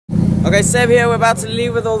Okay, Seb here, we're about to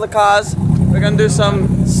leave with all the cars. We're gonna do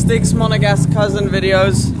some Stig In Monaco's cousin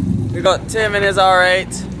videos. We got Tim in his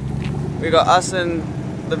R8. We got us in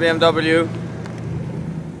the BMW.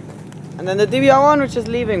 And then the DBR1, which is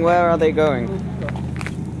leaving. Where are they going?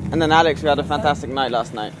 And then Alex, we had a fantastic night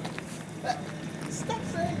last night. Stop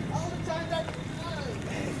saying all the time that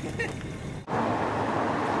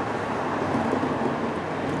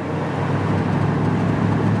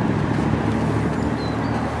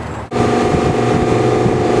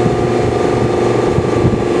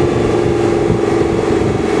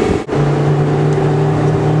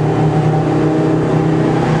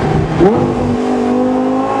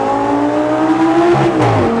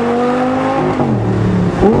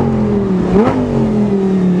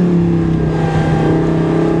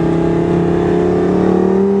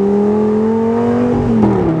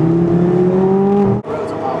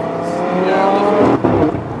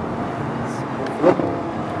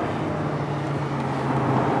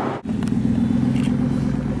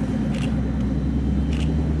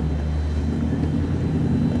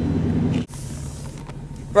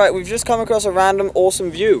Right, we've just come across a random awesome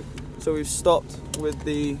view. So we've stopped with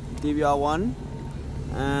the DBR1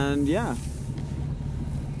 and yeah.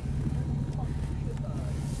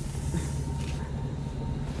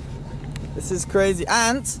 This is crazy.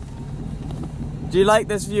 Ant, do you like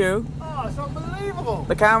this view? oh, it's unbelievable!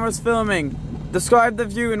 The camera's filming. Describe the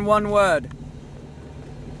view in one word.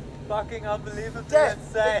 Fucking unbelievable.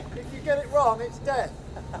 Death! If you get it wrong, it's death.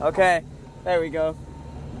 Okay, there we go.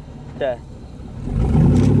 There.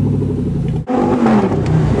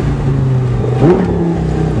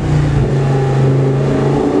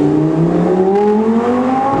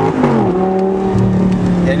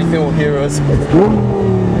 Anything will hear us.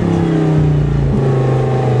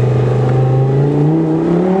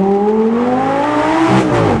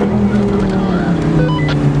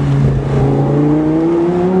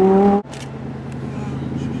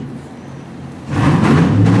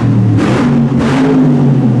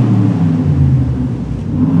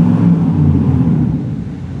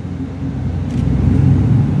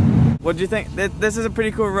 What do you think? This is a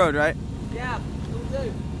pretty cool road, right? Yeah, will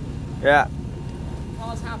do. Yeah.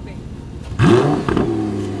 Car's happy.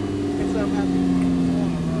 It's so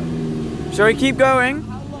happy. Shall we keep going?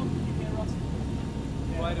 How long did you hear us?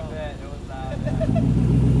 Quite a bit, it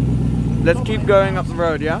was Let's keep going up the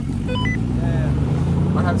road, yeah? Yeah.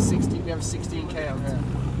 I have 16. We have 16k out here.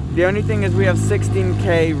 The only thing is we have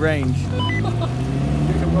 16k range.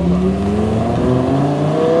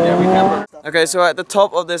 Yeah, we can. Okay, so we're at the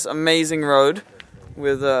top of this amazing road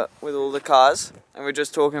with all the cars, and we're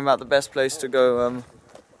just talking about the best place to go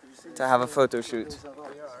to have a photo shoot.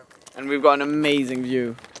 And we've got an amazing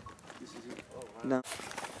view. No.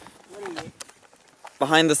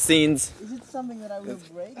 Behind the scenes, Is it something that I will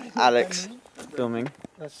break? Alex filming.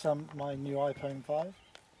 That's my new iPhone 5.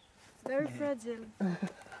 Very fragile.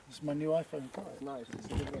 It's my new iPhone 5. Nice. It's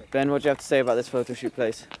a good way. Ben, what do you have to say about this photo shoot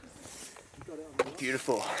place?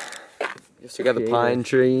 beautiful. You got the pine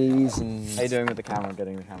trees and... How you doing with the camera,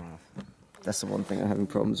 getting the camera off? That's the one thing I'm having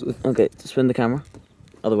problems with. Okay, spin the camera.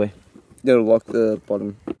 Other way. It'll lock the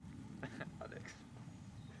bottom.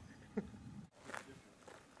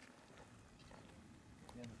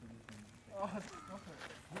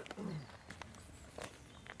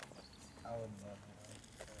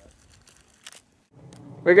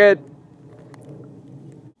 We're good.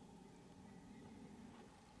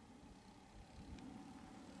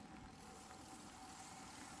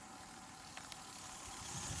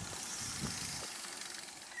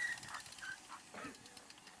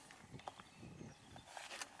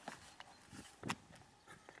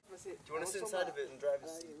 Do you want to sit inside of it and drive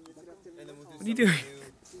us? And then we'll do what are you doing?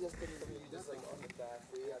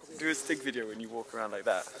 Do a stick video when you walk around like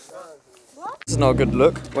that. What? It's not a good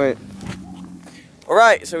look. Wait.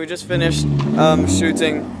 Alright, so we just finished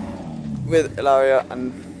shooting with Ilaria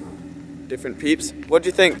and different peeps. What do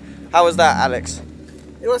you think? How was that, Alex?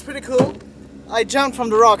 It was pretty cool. I jumped from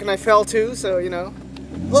the rock and I fell too, so you know.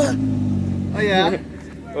 Oh yeah.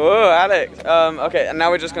 Oh, Alex. Okay, and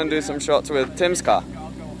now we're just going to do some shots with Tim's car.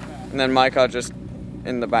 And then my car just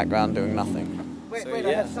in the background doing nothing. Wait, So, wait,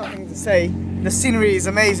 yeah. I have something to say. The scenery is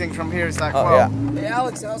amazing from here. It's like, Oh, wow. yeah. Hey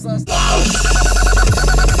Alex, how's last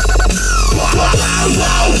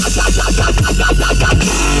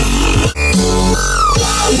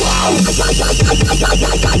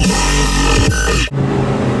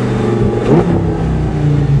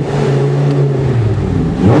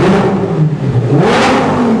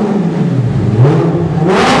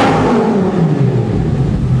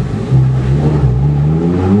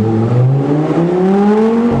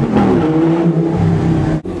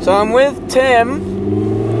So I'm with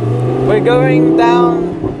Tim. We're going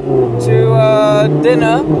down to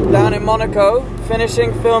dinner down in Monaco,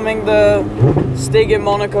 finishing filming the Stig In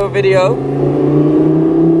Monaco video.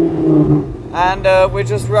 And we're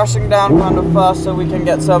just rushing down kind of fast so we can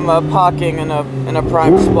get some parking in a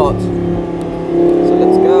prime spot. So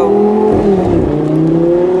let's go.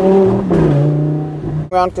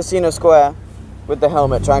 Around Casino Square with the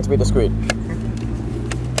helmet, trying to be discreet.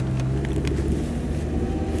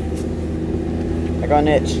 I got an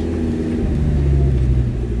itch.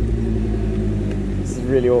 This is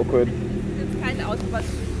really awkward. It's keine Autobahn.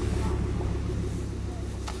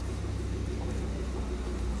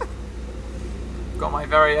 Got my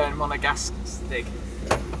very own Monegasque Stig.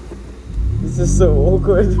 This is so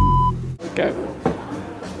awkward. Go.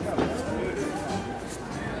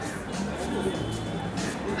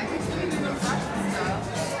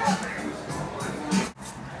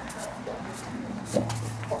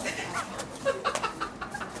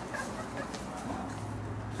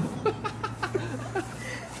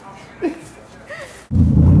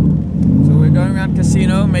 So we're going around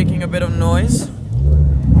Casino, making a bit of noise.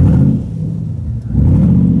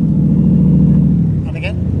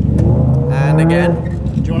 And again.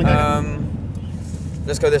 Do you want to go?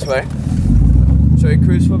 Let's go this way. Shall we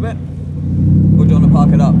cruise for a bit? Or do you want to park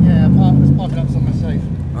it up? Yeah, let's park it up somewhere safe.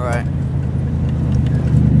 Alright.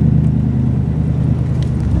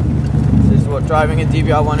 This is what driving a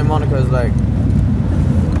DBR1 in Monaco is like.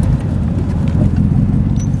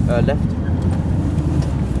 Left.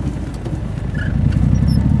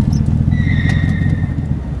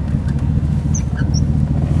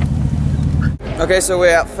 Okay, so we're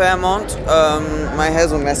at Fairmont. My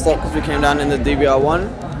hair's all messed up because we came down in the DBR1,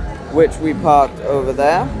 which we parked over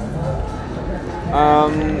there.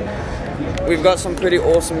 We've got some pretty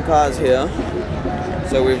awesome cars here.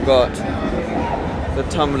 So we've got the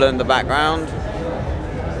Tumbler in the background,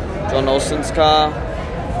 John Olsen's car.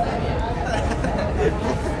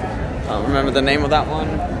 Can't remember the name of that one.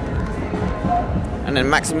 And then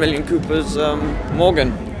Maximilian Cooper's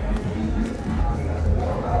Morgan.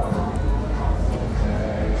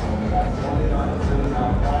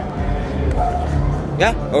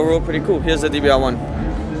 Yeah, overall pretty cool. Here's the DBR1.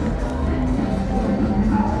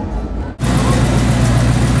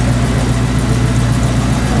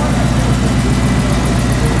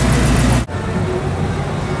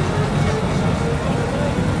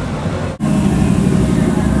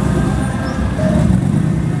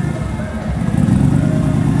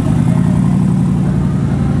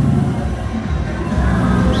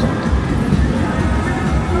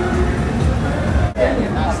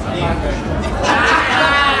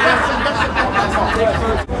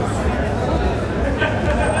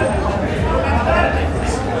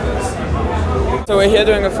 So we're here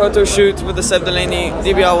doing a photo shoot with the Seb Delanney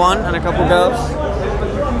DBR1 and a couple girls.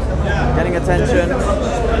 Getting attention.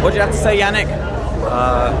 What do you have to say, Yannick?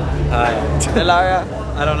 Hi. Hilaria?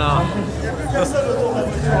 I don't know.